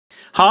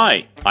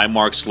Hi, I'm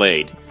Mark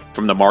Slade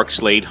from the Mark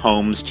Slade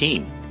Homes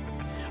team.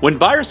 When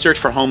buyers search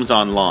for homes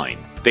online,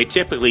 they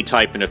typically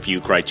type in a few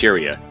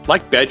criteria,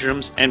 like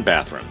bedrooms and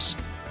bathrooms.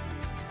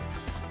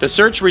 The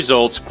search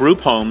results group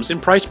homes in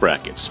price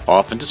brackets,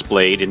 often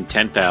displayed in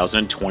 $10,000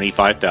 and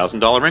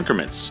 $25,000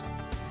 increments.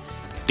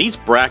 These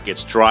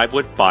brackets drive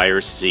what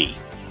buyers see.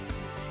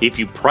 If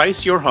you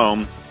price your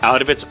home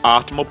out of its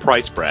optimal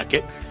price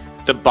bracket,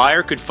 the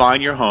buyer could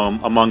find your home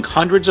among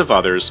hundreds of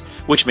others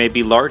which may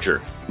be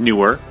larger,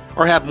 newer,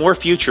 or have more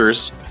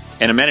features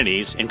and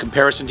amenities in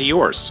comparison to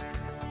yours.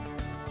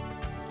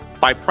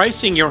 By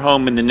pricing your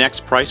home in the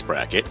next price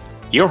bracket,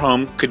 your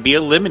home could be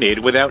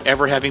eliminated without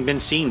ever having been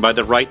seen by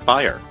the right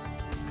buyer.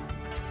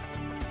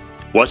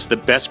 What's the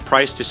best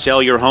price to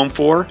sell your home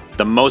for?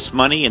 The most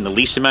money in the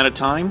least amount of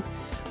time?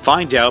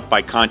 Find out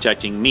by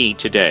contacting me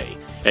today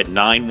at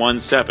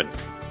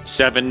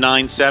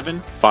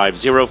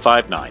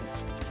 917-797-5059.